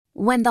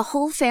When the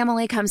whole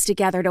family comes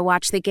together to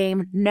watch the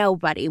game,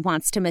 nobody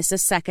wants to miss a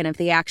second of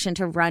the action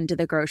to run to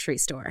the grocery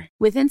store.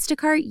 With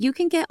Instacart, you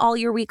can get all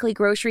your weekly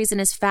groceries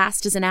in as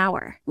fast as an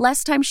hour.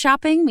 Less time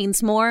shopping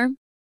means more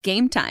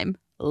game time.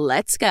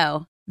 Let's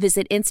go.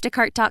 Visit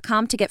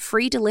instacart.com to get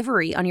free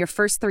delivery on your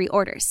first 3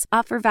 orders.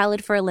 Offer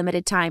valid for a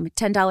limited time.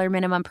 $10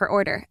 minimum per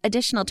order.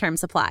 Additional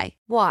terms apply.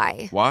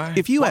 Why?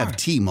 If you have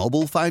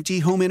T-Mobile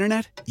 5G home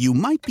internet, you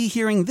might be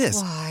hearing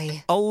this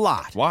Why? a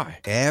lot.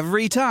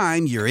 Every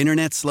time your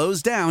internet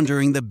slows down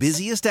during the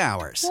busiest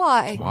hours.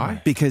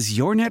 Why? Because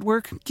your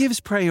network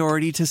gives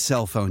priority to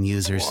cell phone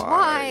users.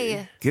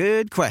 Why?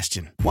 Good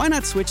question. Why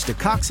not switch to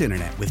Cox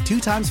Internet with 2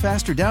 times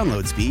faster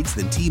download speeds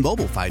than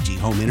T-Mobile 5G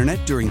home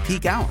internet during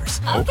peak hours?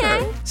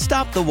 Okay.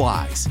 Stop the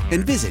whys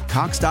and visit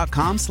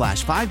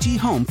cox.com/5G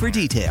home for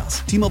details.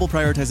 T-Mobile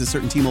prioritizes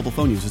certain T-Mobile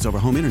phone users over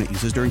home internet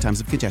users during times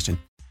of congestion.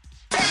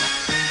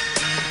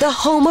 The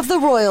home of the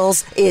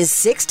Royals is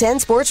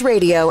 610 Sports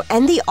Radio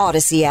and the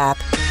Odyssey app.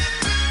 For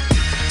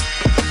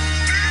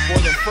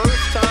the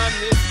first time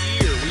this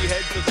year, we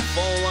head to the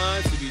phone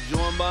lines to be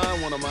joined by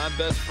one of my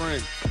best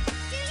friends.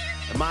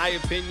 In my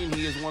opinion,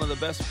 he is one of the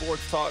best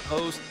sports talk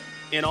hosts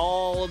in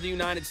all of the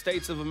United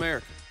States of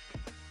America.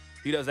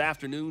 He does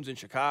afternoons in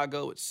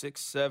Chicago at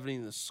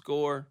 670 The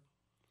Score.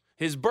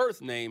 His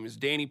birth name is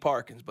Danny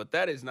Parkins, but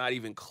that is not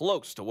even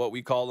close to what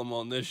we call him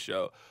on this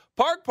show.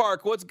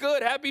 Park, what's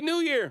good? Happy New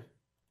Year.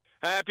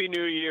 Happy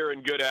New Year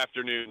and good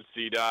afternoon,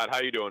 C-Dot.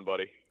 How you doing,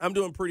 buddy? I'm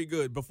doing pretty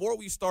good. Before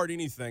we start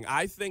anything,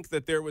 I think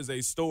that there was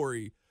a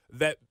story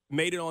that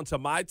made it onto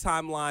my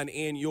timeline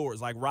and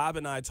yours. Like Rob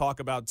and I talk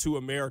about 2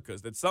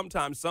 Americas, that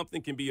sometimes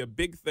something can be a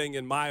big thing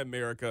in my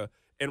America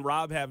and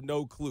Rob have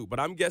no clue. But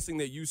I'm guessing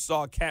that you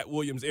saw Cat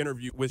Williams'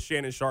 interview with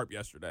Shannon Sharpe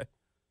yesterday.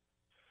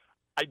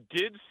 I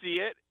did see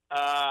it.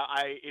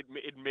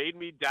 It made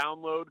me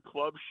download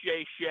Club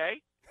Shay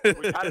Shay. How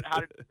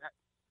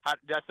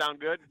did that sound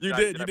good? You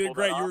did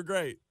great. You were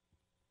great.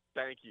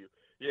 Thank you.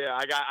 Yeah,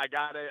 I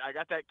got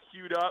that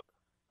queued up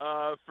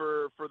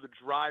for the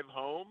drive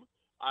home.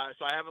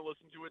 So I haven't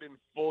listened to it in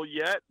full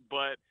yet,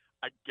 but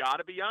I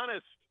gotta be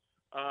honest.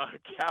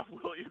 Cat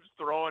Williams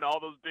throwing all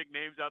those big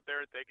names out there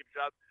and taking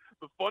shots.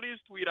 The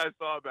funniest tweet I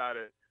saw about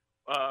it,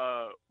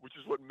 which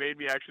is what made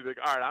me actually think,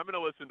 all right, I'm going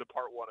to listen to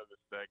part 1 of this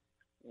thing,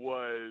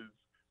 was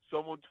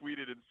someone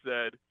tweeted and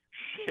said,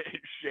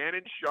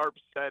 Shannon Sharpe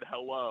said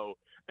hello,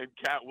 and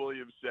Cat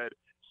Williams said,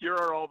 here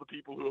are all the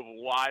people who have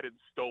lied and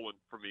stolen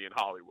from me in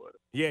Hollywood.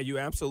 Yeah, you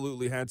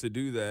absolutely had to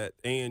do that,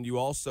 and you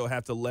also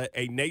have to let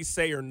a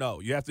naysayer know.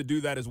 You have to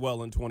do that as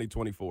well in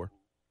 2024.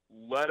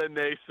 Let a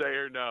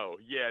naysayer know.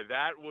 Yeah,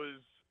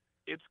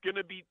 it's going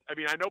to be, I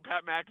mean, I know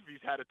Pat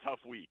McAfee's had a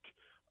tough week,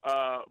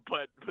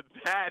 but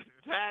that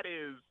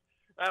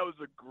was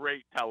a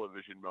great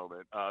television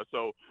moment.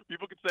 So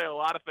people can say a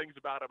lot of things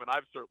about him, and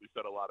I've certainly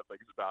said a lot of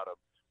things about him,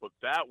 but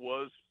that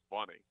was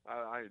funny.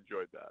 I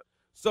enjoyed that.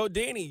 So,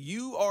 Danny,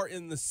 you are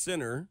in the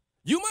center.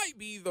 You might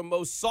be the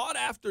most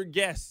sought-after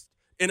guest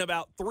in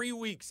about 3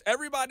 weeks.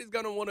 Everybody's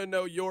going to want to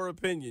know your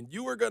opinion.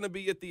 You are going to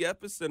be at the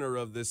epicenter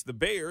of this. The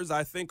Bears,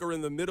 I think, are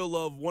in the middle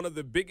of one of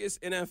the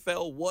biggest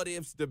NFL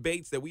what-ifs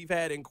debates that we've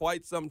had in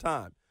quite some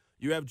time.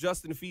 You have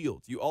Justin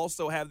Fields. You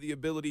also have the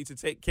ability to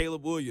take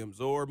Caleb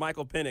Williams or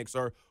Michael Penix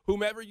or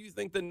whomever you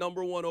think the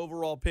number 1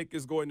 overall pick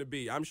is going to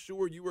be. I'm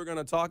sure you are going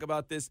to talk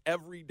about this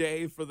every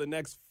day for the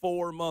next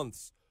 4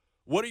 months.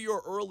 What are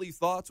your early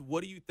thoughts?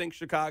 What do you think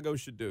Chicago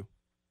should do?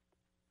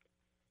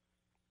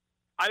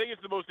 I think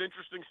it's the most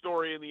interesting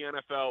story in the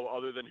NFL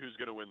other than who's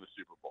going to win the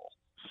Super Bowl.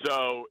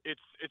 So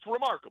it's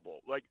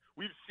remarkable. Like,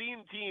 we've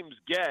seen teams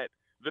get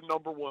the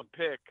number 1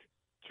 pick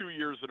 2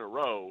 years in a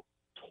row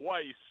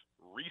twice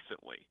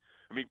recently.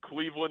 I mean,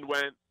 Cleveland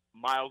went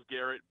Myles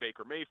Garrett,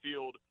 Baker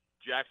Mayfield.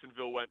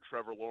 Jacksonville went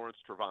Trevor Lawrence,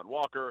 Travon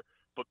Walker.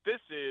 But this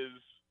is,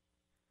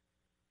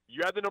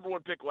 you had the number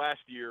 1 pick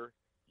last year.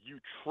 You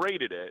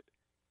traded it.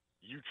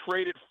 You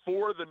traded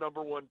for the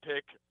number 1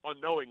 pick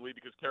unknowingly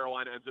because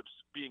Carolina ends up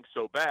being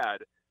so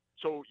bad.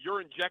 So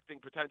you're injecting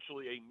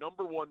potentially a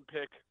number 1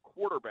 pick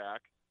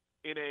quarterback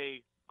in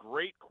a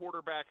great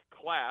quarterback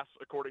class,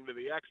 according to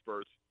the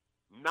experts,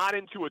 not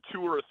into a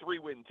 2 or a 3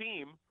 win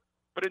team,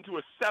 but into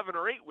a 7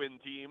 or 8 win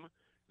team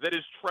that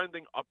is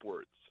trending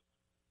upwards.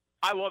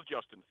 I love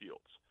Justin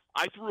Fields.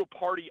 I threw a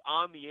party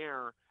on the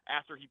air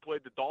after he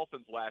played the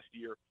Dolphins last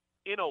year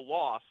in a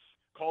loss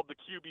called the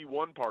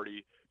QB1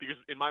 party because,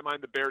 in my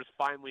mind, the Bears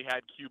finally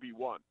had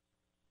QB1.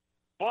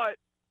 But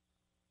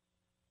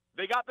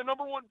they got the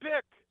number 1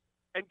 pick,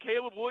 and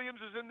Caleb Williams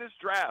is in this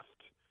draft.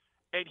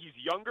 And he's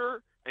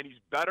younger, and he's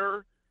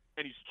better,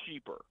 and he's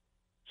cheaper.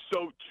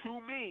 So, to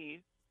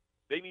me,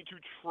 they need to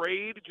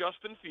trade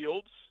Justin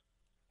Fields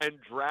and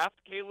draft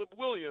Caleb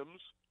Williams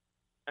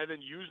and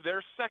then use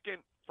their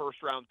second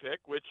first-round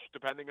pick, which,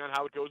 depending on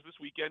how it goes this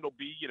weekend, will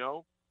be,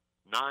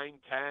 9,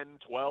 10,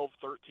 12,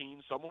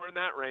 13, somewhere in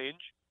that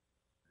range.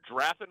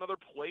 Draft another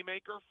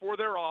playmaker for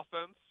their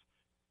offense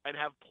and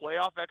have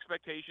playoff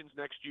expectations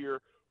next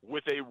year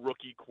with a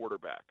rookie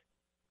quarterback.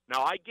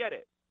 Now, I get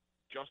it.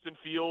 Justin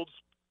Fields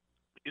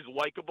is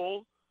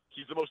likable.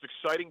 He's the most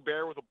exciting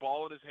Bear with a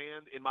ball in his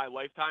hand in my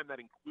lifetime. That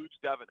includes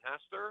Devin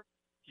Hester.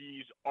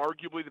 He's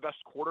arguably the best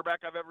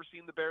quarterback I've ever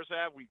seen the Bears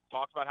have. We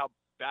talked about how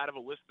bad of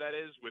a list that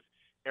is with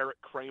Eric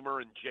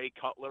Kramer and Jay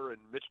Cutler and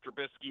Mitch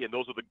Trubisky, and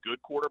those are the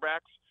good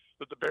quarterbacks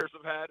that the Bears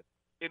have had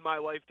in my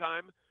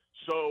lifetime.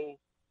 So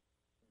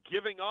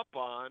giving up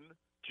on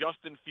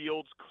Justin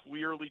Fields,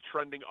 clearly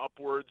trending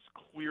upwards,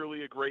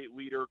 clearly a great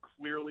leader,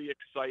 clearly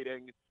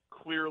exciting,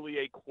 clearly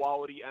a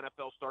quality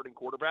NFL starting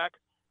quarterback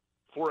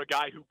for a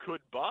guy who could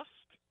bust,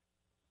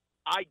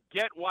 I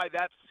get why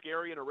that's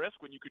scary and a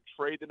risk when you could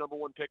trade the number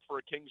one pick for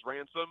a king's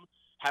ransom,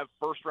 have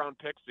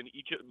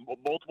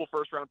multiple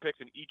first-round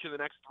picks in each of the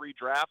next 3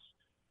 drafts,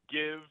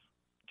 give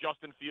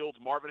Justin Fields,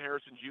 Marvin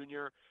Harrison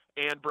Jr.,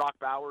 and Brock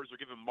Bowers, or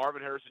give him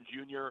Marvin Harrison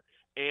Jr.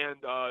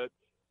 and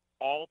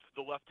Alt,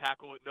 the left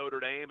tackle at Notre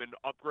Dame, and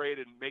upgrade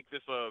and make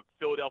this a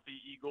Philadelphia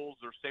Eagles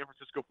or San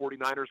Francisco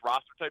 49ers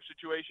roster type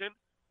situation.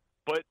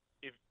 But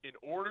if in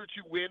order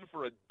to win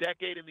for a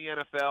decade in the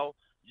NFL,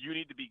 you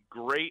need to be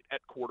great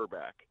at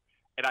quarterback.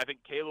 And I think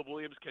Caleb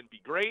Williams can be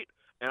great,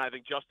 and I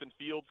think Justin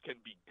Fields can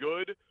be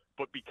good,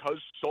 but because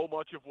so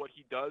much of what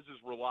he does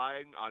is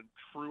relying on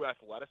true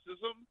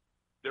athleticism,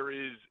 there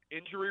is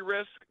injury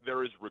risk,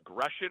 there is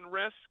regression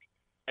risk,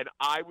 and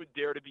I would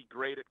dare to be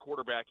great at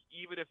quarterback,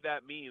 even if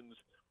that means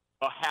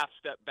a half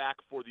step back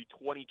for the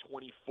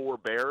 2024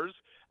 Bears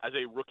as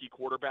a rookie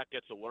quarterback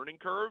gets a learning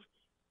curve.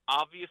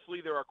 Obviously,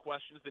 there are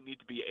questions that need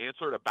to be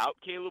answered about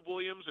Caleb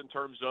Williams in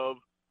terms of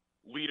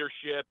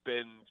leadership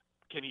and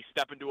can he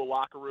step into a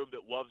locker room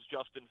that loves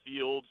Justin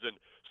Fields and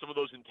some of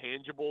those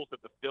intangibles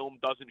that the film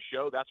doesn't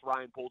show. That's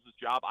Ryan Poles'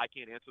 job. I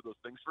can't answer those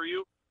things for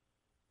you.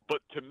 But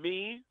to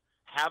me,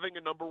 having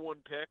a number one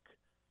pick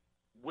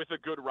with a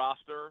good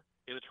roster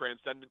in a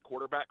transcendent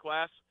quarterback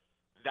class,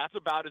 that's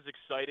about as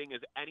exciting as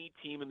any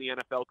team in the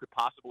NFL could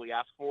possibly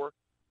ask for,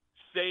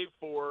 save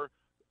for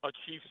a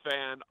Chiefs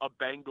fan, a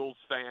Bengals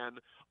fan,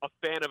 a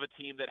fan of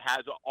a team that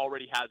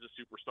already has a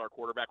superstar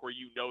quarterback where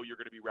you know you're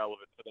going to be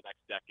relevant for the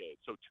next decade.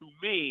 So to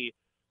me,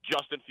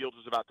 Justin Fields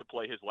is about to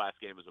play his last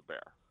game as a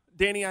Bear.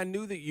 Danny, I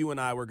knew that you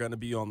and I were going to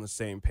be on the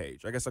same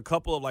page. I guess a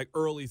couple of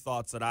early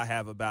thoughts that I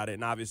have about it,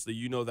 and obviously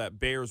you know that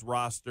Bears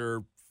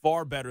roster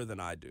far better than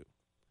I do.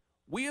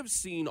 We have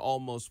seen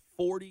almost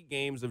 40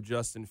 games of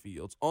Justin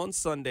Fields. On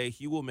Sunday,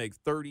 he will make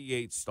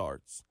 38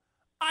 starts.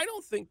 I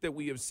don't think that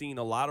we have seen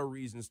a lot of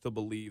reasons to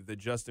believe that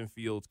Justin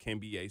Fields can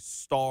be a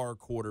star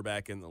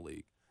quarterback in the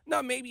league.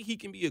 Now, maybe he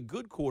can be a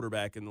good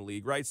quarterback in the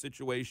league. Right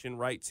situation,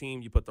 right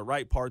team, you put the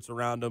right parts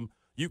around him,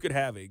 you could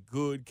have a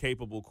good,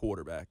 capable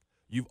quarterback.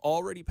 You've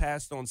already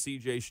passed on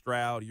C.J.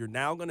 Stroud. You're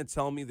now going to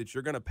tell me that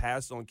you're going to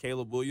pass on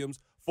Caleb Williams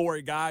for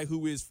a guy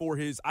who is, for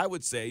his, I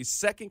would say,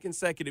 second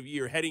consecutive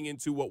year heading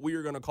into what we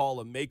are going to call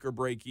a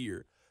make-or-break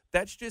year.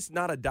 That's just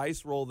not a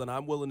dice roll that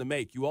I'm willing to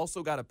make. You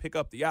also got to pick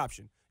up the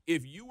option.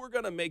 If you were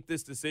going to make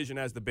this decision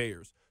as the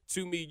Bears,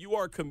 to me, you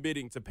are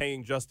committing to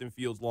paying Justin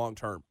Fields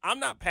long-term. I'm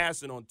not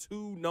passing on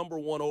 2 number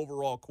 1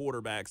 overall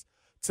quarterbacks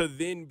to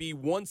then be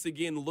once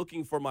again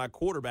looking for my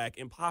quarterback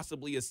in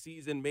possibly a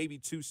season, maybe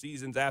 2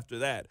 seasons after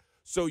that.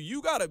 So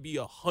you got to be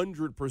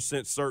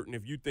 100% certain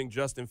if you think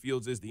Justin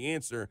Fields is the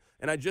answer,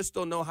 and I just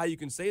don't know how you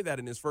can say that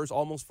in his first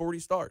almost 40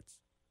 starts.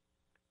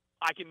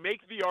 I can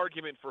make the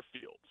argument for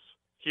Fields.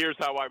 Here's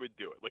how I would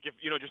do it.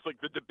 Just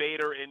the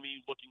debater in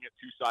me looking at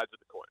 2 sides of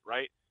the coin,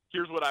 right?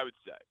 Here's what I would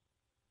say.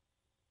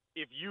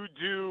 If you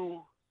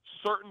do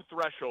certain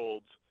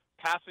thresholds,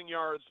 passing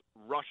yards,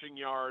 rushing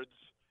yards,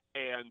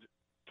 and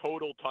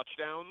total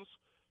touchdowns,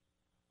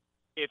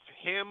 it's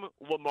him,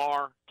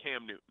 Lamar,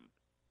 Cam Newton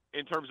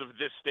in terms of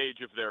this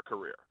stage of their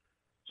career.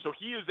 So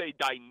he is a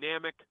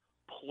dynamic,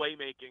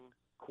 playmaking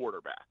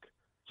quarterback.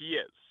 He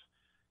is.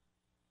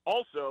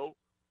 Also,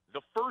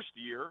 the first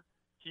year,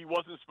 he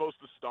wasn't supposed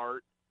to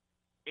start.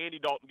 Andy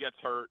Dalton gets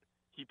hurt.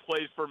 He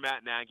plays for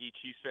Matt Nagy.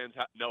 Chiefs fans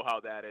know how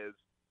that is.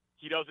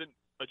 He doesn't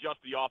adjust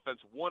the offense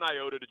 1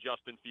 iota to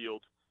Justin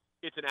Fields.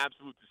 It's an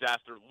absolute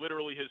disaster.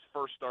 Literally his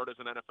first start as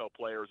an NFL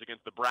player is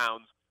against the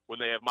Browns when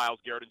they have Myles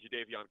Garrett and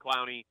Jadeveon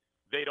Clowney.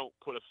 They don't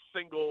put a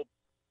single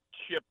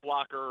chip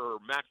blocker or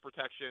max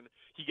protection.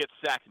 He gets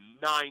sacked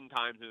 9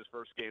 times in his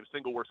first game.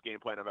 Single worst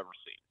game plan I've ever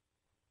seen.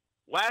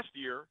 Last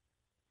year,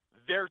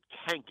 they're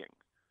tanking.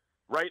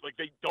 Right?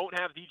 They don't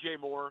have DJ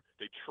Moore.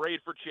 They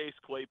trade for Chase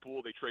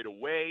Claypool. They trade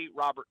away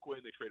Robert Quinn.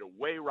 They trade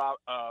away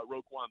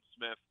Roquan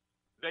Smith.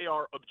 They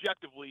are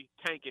objectively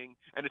tanking,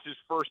 and it's his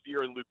first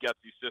year in Luke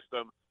Getsy's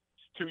system.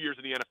 It's 2 years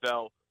in the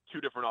NFL,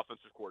 2 different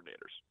offensive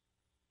coordinators.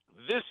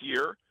 This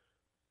year,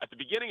 at the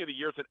beginning of the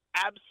year, it's an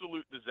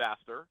absolute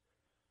disaster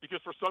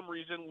because for some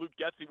reason Luke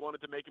Getsy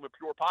wanted to make him a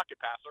pure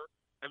pocket passer,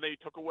 and they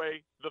took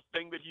away the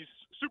thing that he's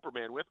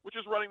Superman with, which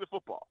is running the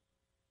football.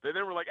 They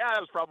then were like, that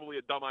was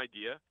probably a dumb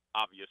idea,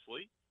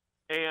 obviously.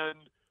 And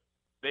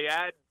they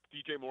add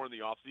DJ Moore in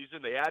the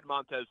offseason. They add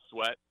Montez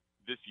Sweat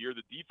this year.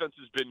 The defense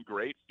has been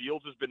great.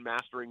 Fields has been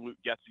mastering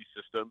Luke Getsy's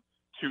system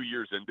 2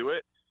 years into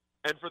it.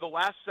 And for the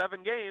last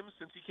 7 games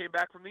since he came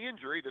back from the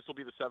injury, this will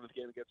be the 7th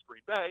game against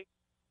Green Bay,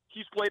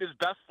 he's played his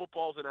best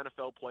football as an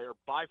NFL player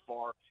by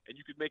far, and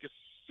you could make a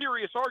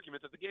serious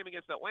argument that the game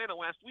against Atlanta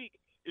last week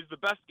is the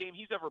best game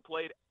he's ever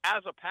played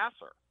as a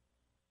passer.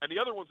 And the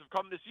other ones have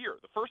come this year.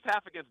 The first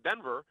half against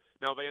Denver,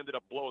 now they ended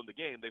up blowing the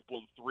game. They've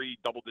blown 3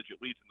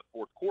 double-digit leads in the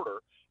fourth quarter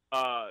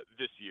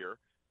this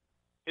year.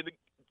 In the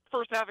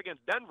first half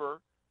against Denver,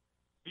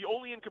 the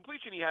only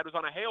incompletion he had was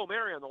on a Hail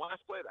Mary on the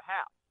last play of the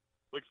half.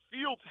 Like,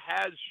 Fields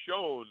has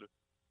shown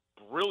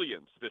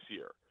brilliance this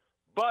year.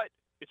 But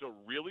it's a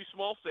really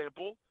small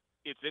sample.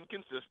 It's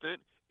inconsistent.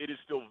 It is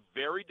still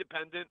very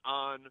dependent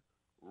on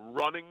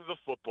running the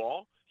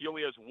football. He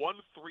only has one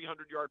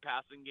 300-yard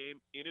passing game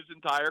in his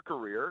entire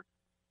career.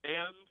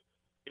 And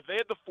if they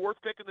had the 4th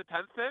pick and the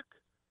 10th pick,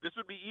 this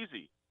would be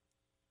easy.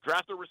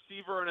 Draft a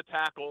receiver and a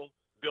tackle,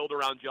 build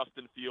around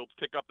Justin Fields,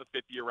 pick up the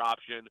 5th-year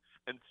option,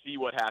 and see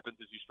what happens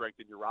as you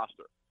strengthen your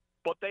roster.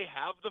 But they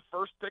have the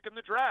 1st pick in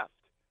the draft.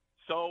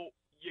 So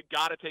you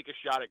got to take a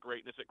shot at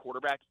greatness at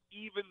quarterback,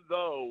 even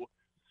though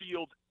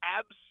Fields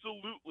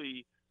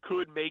absolutely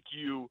could make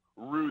you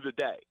rue the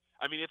day.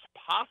 I mean, it's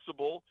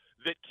possible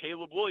that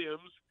Caleb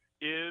Williams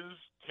is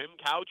Tim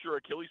Couch or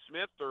Achilles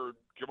Smith or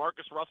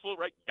Jamarcus Russell,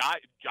 right?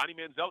 Johnny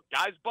Manziel,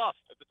 guys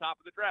bust at the top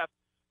of the draft.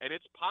 And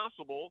it's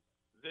possible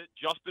that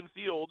Justin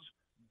Fields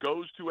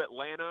goes to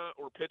Atlanta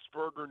or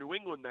Pittsburgh or New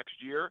England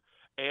next year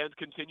and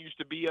continues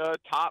to be a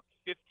top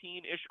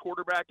 15-ish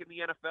quarterback in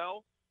the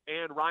NFL,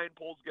 and Ryan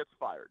Poles gets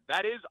fired.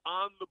 That is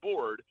on the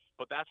board,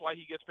 but that's why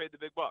he gets paid the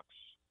big bucks.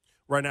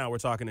 Right now, we're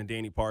talking to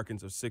Danny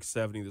Parkins of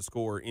 670 The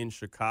Score in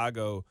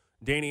Chicago.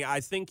 Danny, I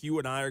think you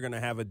and I are going to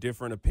have a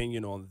different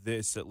opinion on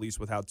this, at least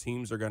with how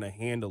teams are going to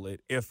handle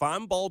it. If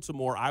I'm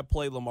Baltimore, I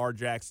play Lamar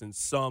Jackson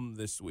some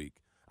this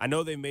week. I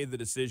know they made the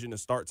decision to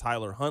start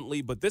Tyler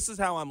Huntley, but this is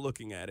how I'm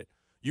looking at it.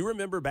 You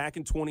remember back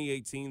in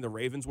 2018, the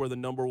Ravens were the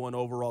number 1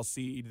 overall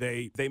seed.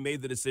 They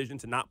made the decision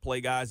to not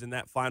play guys in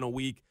that final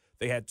week.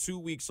 They had 2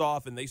 weeks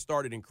off, and they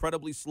started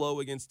incredibly slow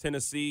against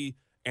Tennessee,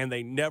 and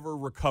they never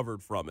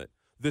recovered from it.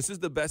 This is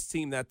the best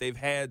team that they've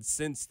had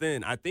since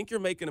then. I think you're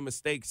making a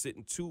mistake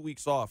sitting 2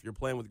 weeks off. You're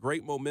playing with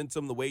great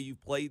momentum the way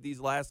you've played these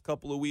last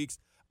couple of weeks.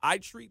 I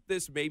treat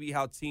this maybe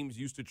how teams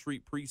used to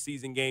treat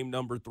preseason game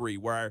number 3,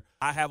 where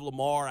I have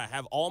Lamar, I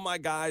have all my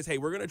guys. Hey,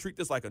 we're going to treat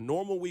this like a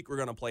normal week. We're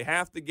going to play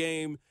half the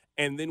game,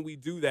 and then we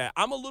do that.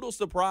 I'm a little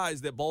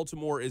surprised that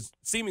Baltimore is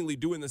seemingly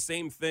doing the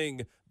same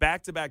thing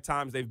back-to-back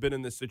times they've been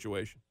in this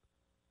situation.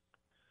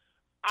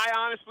 I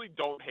honestly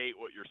don't hate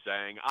what you're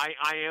saying.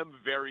 I am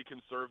very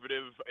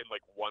conservative in,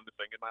 like, one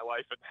thing in my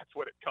life, and that's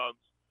when it comes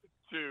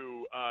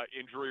to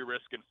injury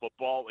risk in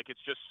football. Like,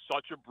 it's just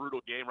such a brutal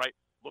game, right?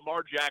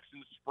 Lamar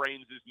Jackson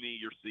sprains his knee,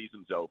 your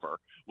season's over.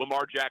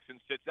 Lamar Jackson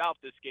sits out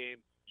this game,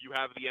 you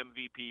have the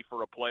MVP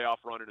for a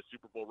playoff run and a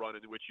Super Bowl run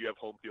in which you have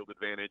home field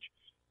advantage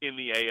in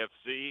the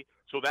AFC.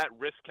 So that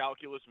risk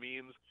calculus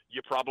means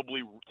you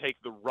probably take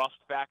the rust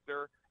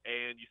factor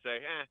and you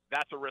say,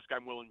 that's a risk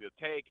I'm willing to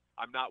take.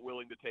 I'm not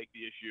willing to take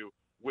the issue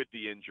with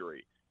the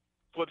injury.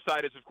 Flip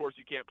side is, of course,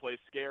 you can't play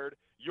scared.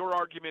 Your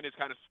argument is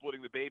kind of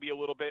splitting the baby a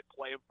little bit,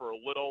 play him for a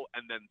little,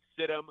 and then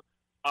sit him.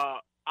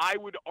 I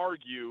would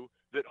argue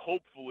that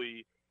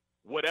hopefully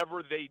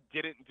whatever they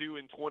didn't do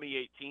in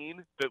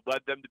 2018 that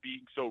led them to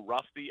being so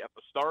rusty at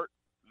the start,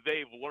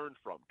 they've learned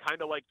from.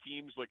 Kind of like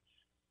teams like,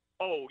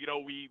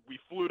 we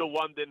flew to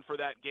London for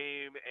that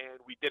game, and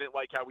we didn't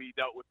like how we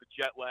dealt with the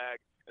jet lag.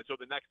 And so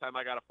the next time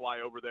I got to fly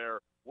over there,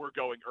 we're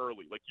going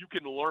early. Like, you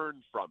can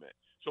learn from it.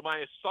 So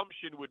my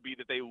assumption would be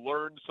that they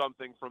learned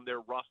something from their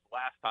rust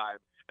last time,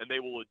 and they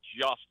will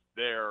adjust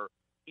their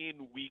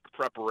in-week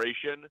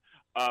preparation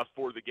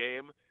for the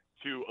game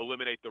to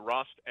eliminate the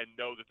rust and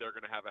know that they're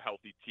going to have a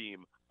healthy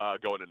team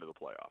going into the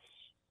playoffs.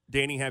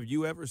 Danny, have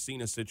you ever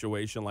seen a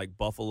situation like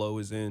Buffalo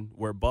is in,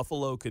 where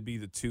Buffalo could be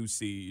the 2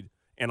 seed,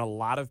 and a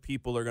lot of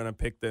people are going to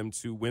pick them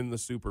to win the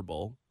Super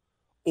Bowl,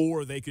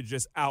 or they could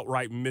just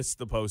outright miss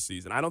the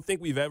postseason? I don't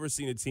think we've ever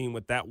seen a team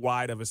with that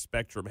wide of a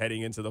spectrum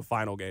heading into the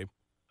final game.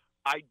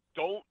 I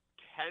don't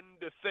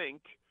tend to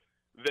think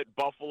that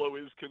Buffalo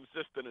is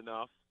consistent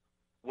enough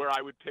where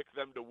I would pick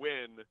them to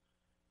win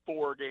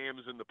 4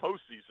 games in the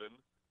postseason.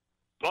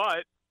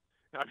 But,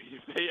 I mean,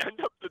 if they end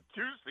up the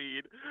 2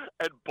 seed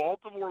and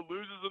Baltimore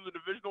loses in the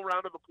divisional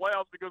round of the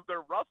playoffs because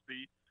they're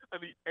rusty and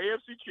the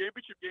AFC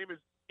Championship game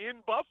is in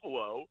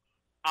Buffalo,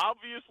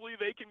 obviously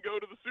they can go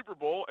to the Super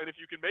Bowl, and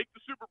if you can make the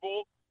Super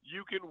Bowl,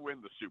 you can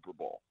win the Super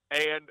Bowl.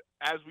 And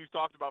as we've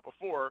talked about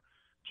before,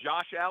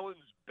 Josh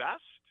Allen's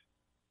best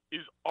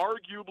is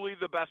arguably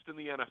the best in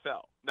the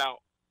NFL.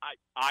 Now,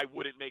 I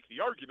wouldn't make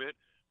the argument,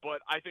 but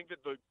I think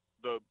that the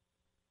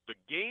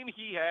game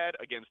he had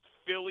against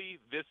Philly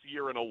this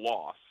year in a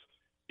loss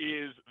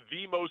is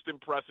the most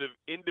impressive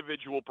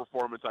individual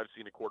performance I've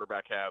seen a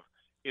quarterback have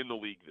in the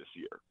league this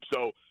year.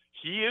 So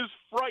he is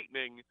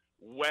frightening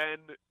when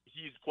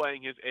he's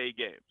playing his A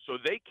game. So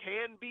they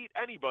can beat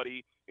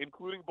anybody,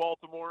 including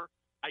Baltimore.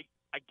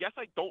 I guess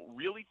I don't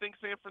really think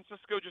San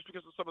Francisco just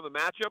because of some of the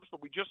matchups, but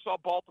we just saw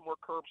Baltimore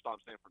curb stomp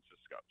San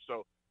Francisco.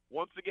 So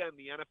once again,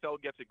 the NFL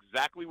gets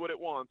exactly what it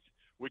wants,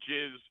 which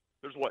is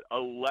there's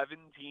 11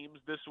 teams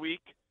this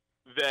week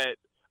that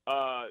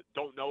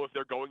don't know if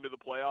they're going to the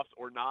playoffs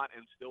or not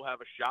and still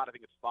have a shot. I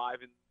think it's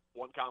 5 in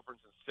one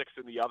conference and 6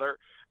 in the other.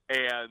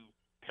 And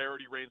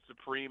parity reigns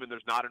supreme, and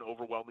there's not an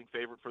overwhelming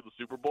favorite for the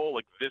Super Bowl.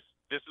 Like this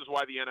is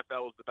why the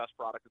NFL is the best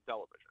product of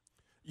television.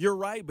 You're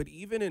right, but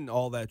even in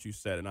all that you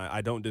said, and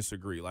I don't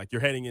disagree, like you're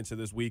heading into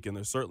this week and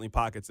there's certainly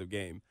pockets of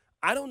game.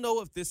 I don't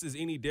know if this is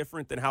any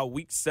different than how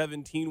Week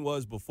 17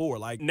 was before.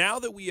 Like now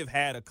that we have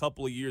had a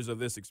couple of years of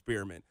this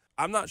experiment,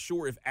 I'm not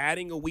sure if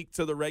adding a week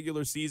to the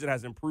regular season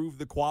has improved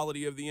the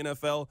quality of the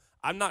NFL.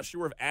 I'm not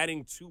sure if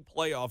adding 2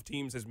 playoff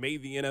teams has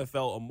made the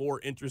NFL a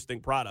more interesting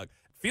product.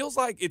 Feels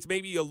like it's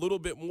maybe a little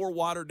bit more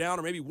watered down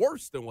or maybe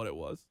worse than what it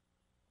was.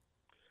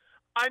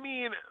 I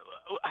mean,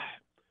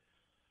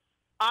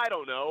 I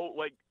don't know.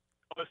 Like,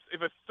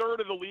 if a third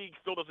of the league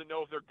still doesn't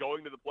know if they're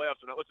going to the playoffs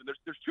or not, listen,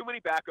 there's too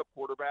many backup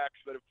quarterbacks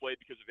that have played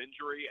because of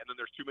injury, and then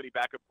there's too many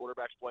backup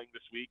quarterbacks playing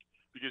this week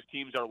because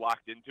teams are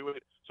locked into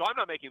it. So I'm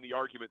not making the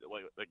argument that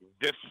like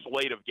this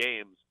slate of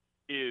games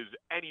is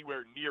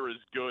anywhere near as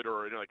good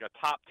or like a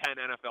top 10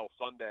 NFL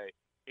Sunday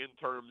in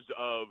terms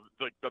of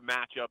the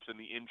matchups and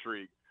the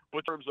intrigue,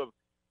 but in terms of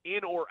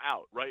in or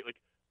out, right? Like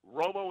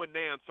Romo and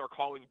Nance are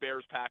calling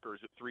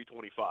Bears-Packers at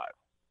 3:25.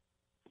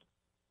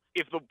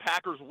 If the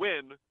Packers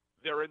win,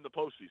 they're in the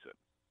postseason.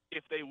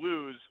 If they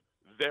lose,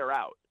 they're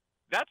out.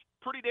 That's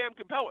pretty damn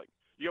compelling.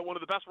 You got one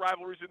of the best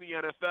rivalries in the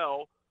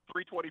NFL,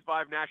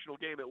 3:25 national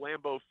game at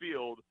Lambeau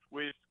Field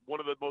with one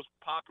of the most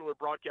popular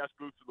broadcast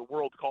booths in the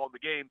world calling the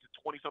game to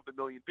 20-something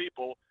million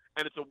people,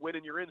 and it's a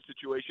win-and-you're-in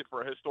situation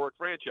for a historic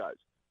franchise.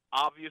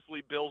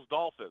 Obviously,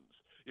 Bills-Dolphins.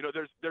 You know,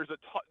 there is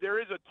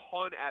a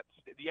ton at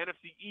the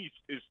NFC East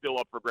is still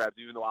up for grabs,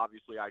 even though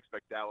obviously I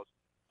expect Dallas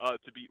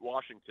to beat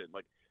Washington.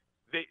 Like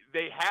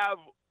they have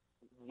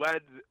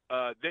led.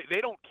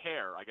 They don't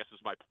care, I guess is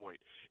my point,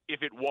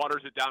 if it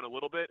waters it down a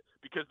little bit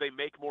because they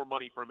make more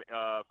money from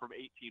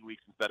 18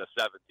 weeks instead of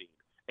 17,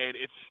 and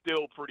it's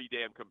still pretty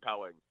damn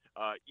compelling,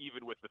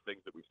 even with the things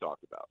that we've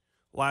talked about.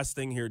 Last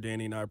thing here,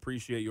 Danny, and I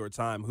appreciate your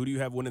time. Who do you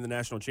have winning the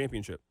national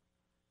championship?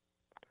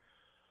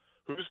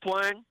 Who's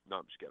playing? No,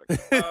 I'm just kidding.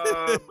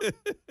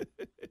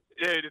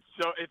 Dude,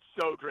 it's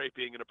so great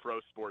being in a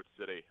pro sports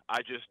city. I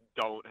just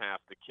don't have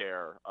to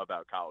care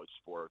about college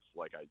sports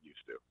like I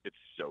used to. It's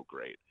so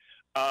great.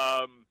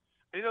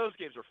 Those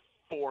games are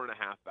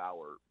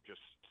 4.5-hour just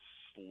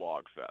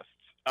slog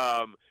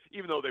fests.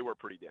 Even though they were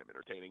pretty damn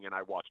entertaining, and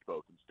I watched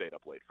both and stayed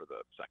up late for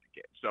the second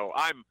game. So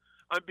I'm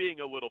being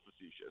a little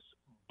facetious,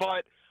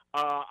 but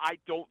I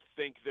don't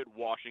think that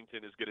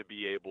Washington is going to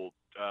be able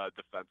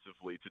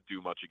defensively to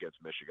do much against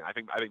Michigan. I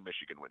think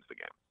Michigan wins the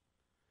game.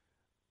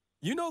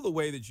 You know the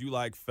way that you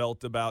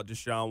felt about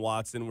Deshaun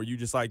Watson, where you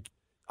just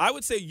I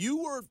would say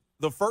you were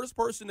the first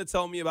person to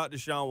tell me about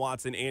Deshaun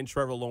Watson and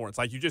Trevor Lawrence.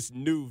 Like you just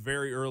knew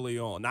very early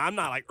on. Now I'm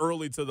not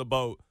early to the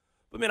boat,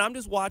 but man, I'm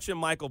just watching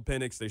Michael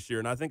Penix this year,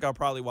 and I think I'll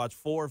probably watch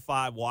 4 or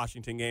 5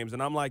 Washington games,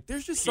 and I'm like,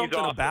 there's just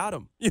something about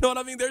him. You know what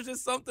I mean? There's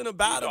just something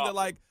about him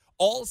that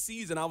all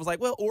season, I was like,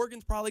 well,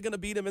 Oregon's probably going to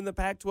beat him in the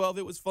Pac-12.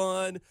 It was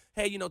fun.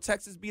 Hey,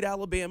 Texas beat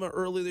Alabama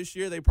early this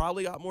year. They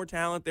probably got more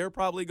talent. They're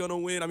probably going to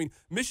win. I mean,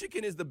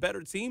 Michigan is the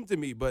better team to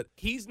me, but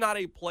he's not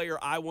a player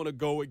I want to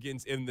go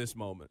against in this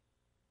moment.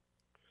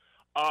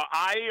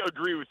 I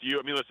agree with you.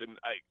 I mean, listen,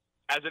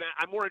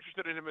 I'm more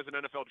interested in him as an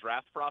NFL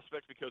draft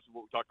prospect because of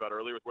what we talked about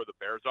earlier with where the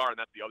Bears are, and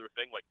that's the other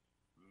thing. Like,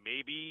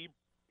 maybe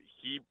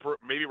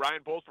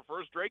Ryan Poles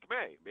prefers Drake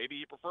May. Maybe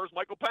he prefers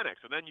Michael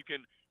Penix. And then you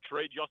can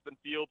trade Justin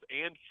Fields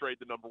and trade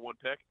the number 1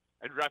 pick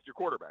and draft your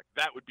quarterback.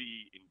 That would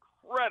be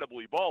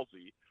incredibly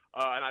ballsy,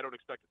 and I don't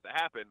expect it to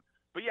happen.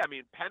 But, yeah, I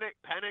mean,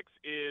 Penix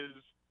is,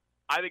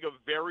 I think, a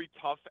very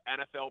tough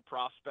NFL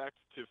prospect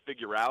to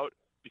figure out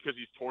because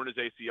he's torn his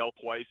ACL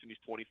twice and he's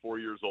 24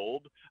 years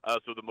old.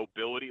 So the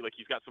mobility,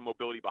 he's got some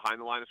mobility behind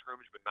the line of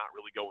scrimmage but not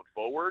really going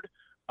forward.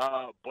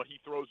 But he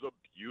throws a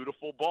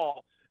beautiful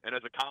ball. And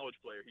as a college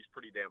player, he's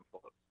pretty damn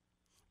fun.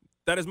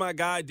 That is my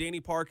guy, Danny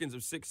Parkins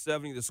of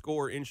 670 The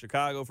Score in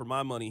Chicago. For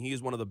my money, he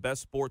is one of the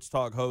best sports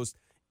talk hosts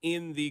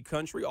in the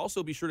country.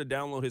 Also, be sure to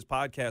download his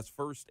podcast,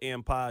 First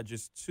and Pod,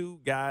 just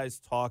 2 guys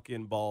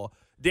talking ball.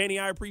 Danny,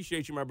 I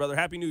appreciate you, my brother.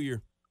 Happy New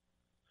Year.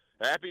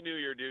 Happy New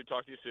Year, dude.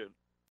 Talk to you soon.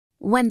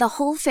 When the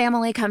whole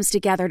family comes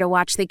together to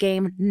watch the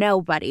game,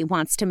 nobody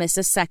wants to miss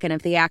a second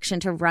of the action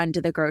to run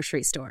to the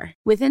grocery store.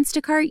 With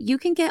Instacart, you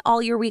can get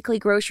all your weekly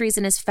groceries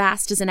in as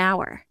fast as an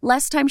hour.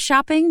 Less time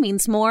shopping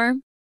means more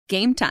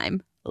game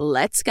time.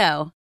 Let's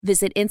go.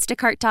 Visit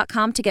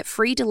instacart.com to get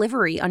free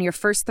delivery on your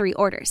first 3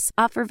 orders.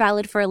 Offer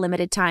valid for a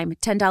limited time.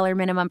 $10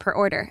 minimum per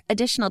order.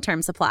 Additional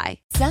terms apply.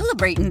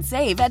 Celebrate and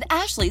save at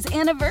Ashley's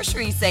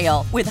Anniversary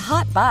Sale. With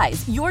Hot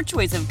Buys, your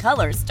choice of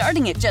colors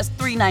starting at just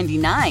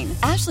 $3.99.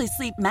 Ashley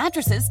Sleep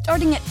mattresses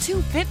starting at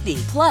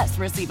 $2.50. Plus,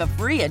 receive a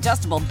free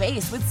adjustable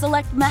base with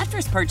select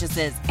mattress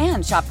purchases.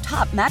 And shop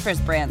top mattress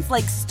brands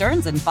like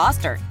Stearns &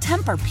 Foster,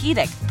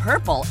 Tempur-Pedic,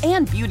 Purple,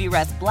 and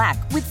Beautyrest Black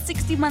with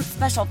 60-month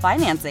special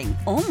financing.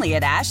 Only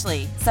at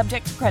Ashley.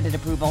 Subject to credit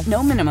approval.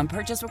 No minimum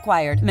purchase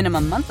required.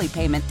 Minimum monthly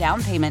payment,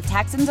 down payment,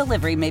 tax, and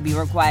delivery may be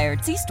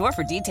required. See store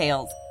for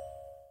details.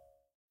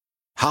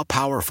 How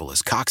powerful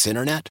is Cox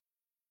Internet?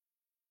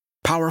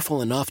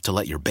 Powerful enough to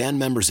let your band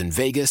members in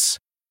Vegas,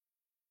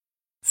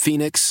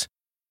 Phoenix,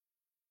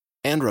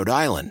 and Rhode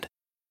Island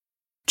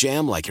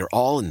jam like you're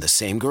all in the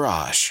same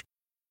garage.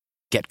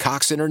 Get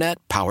Cox Internet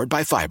powered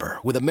by fiber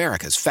with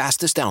America's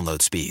fastest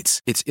download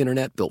speeds. It's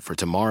internet built for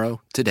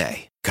tomorrow,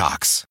 today.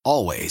 Cox,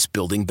 always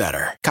building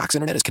better. Cox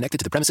Internet is connected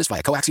to the premises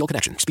via coaxial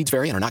connection. Speeds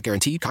vary and are not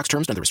guaranteed. Cox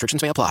terms and other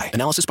restrictions may apply.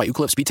 Analysis by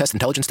Ookla Speed Test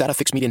Intelligence Data.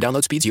 Fixed median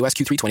download speeds. US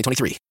Q3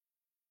 2023.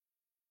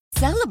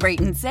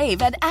 Celebrate and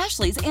save at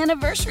Ashley's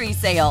Anniversary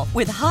Sale.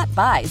 With Hot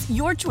Buys,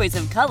 your choice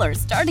of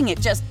colors starting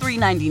at just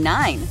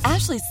 $3.99.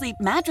 Ashley Sleep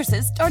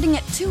mattresses starting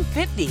at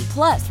 $2.50.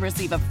 Plus,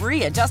 receive a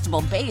free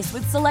adjustable base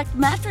with select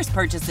mattress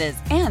purchases.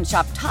 And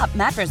shop top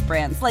mattress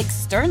brands like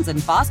Stearns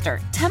 & Foster,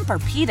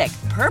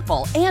 Tempur-Pedic,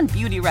 Purple, and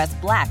Beautyrest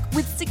Black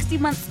with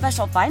 60-month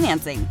special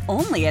financing.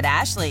 Only at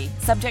Ashley.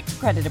 Subject to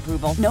credit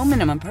approval. No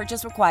minimum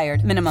purchase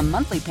required. Minimum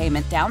monthly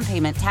payment, down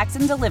payment, tax,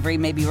 and delivery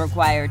may be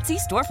required. See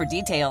store for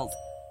details.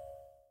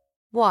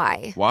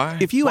 Why?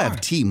 If you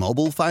have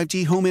T-Mobile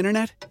 5G home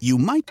internet, you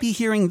might be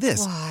hearing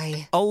this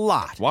a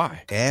lot.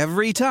 Why?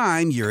 Every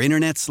time your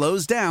internet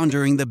slows down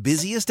during the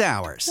busiest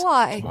hours.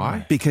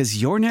 Why?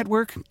 Because your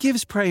network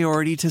gives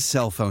priority to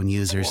cell phone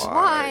users.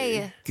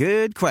 Why?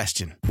 Good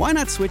question. Why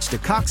not switch to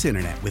Cox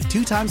Internet with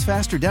 2 times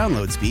faster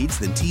download speeds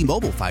than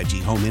T-Mobile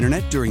 5G home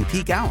internet during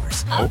peak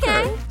hours?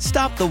 Okay.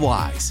 Stop the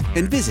whys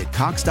and visit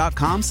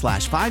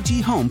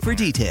cox.com/5G home for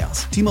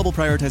details. T-Mobile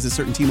prioritizes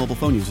certain T-Mobile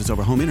phone users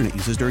over home internet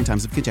users during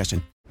times of congestion.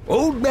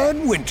 Old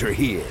Man Winter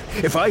here.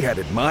 If I had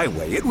it my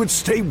way, it would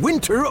stay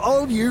winter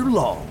all year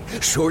long.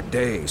 Short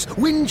days,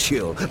 wind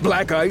chill,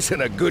 black ice,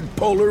 and a good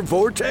polar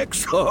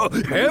vortex. Oh,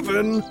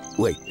 heaven.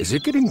 Wait, is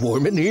it getting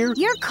warm in here?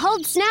 Your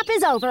cold snap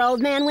is over, Old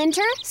Man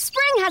Winter.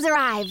 Spring has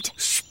arrived.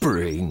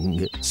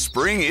 Spring.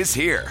 Spring is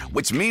here,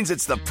 which means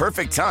it's the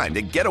perfect time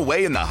to get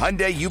away in the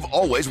Hyundai you've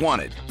always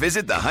wanted.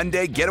 Visit the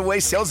Hyundai Getaway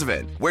Sales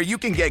Event, where you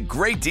can get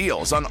great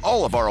deals on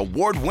all of our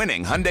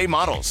award-winning Hyundai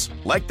models,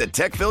 like the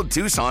tech-filled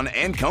Tucson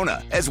and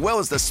Kona, as well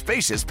as the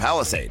spacious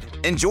Palisade.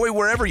 Enjoy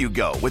wherever you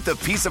go with the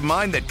peace of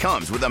mind that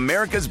comes with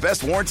America's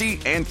best warranty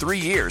and 3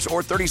 years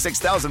or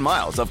 36,000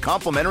 miles of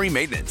complimentary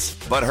maintenance.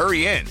 But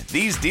hurry in,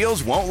 these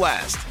deals won't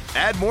last.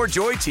 Add more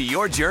joy to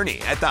your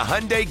journey at the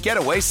Hyundai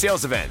Getaway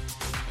Sales Event.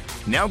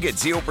 Now get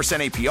 0%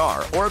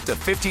 APR or up to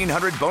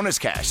 $1,500 bonus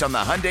cash on the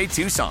Hyundai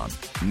Tucson.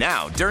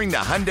 Now, during the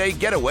Hyundai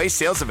Getaway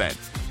Sales Event.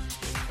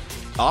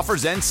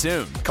 Offers end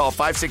soon. Call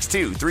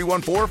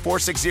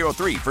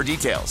 562-314-4603 for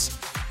details.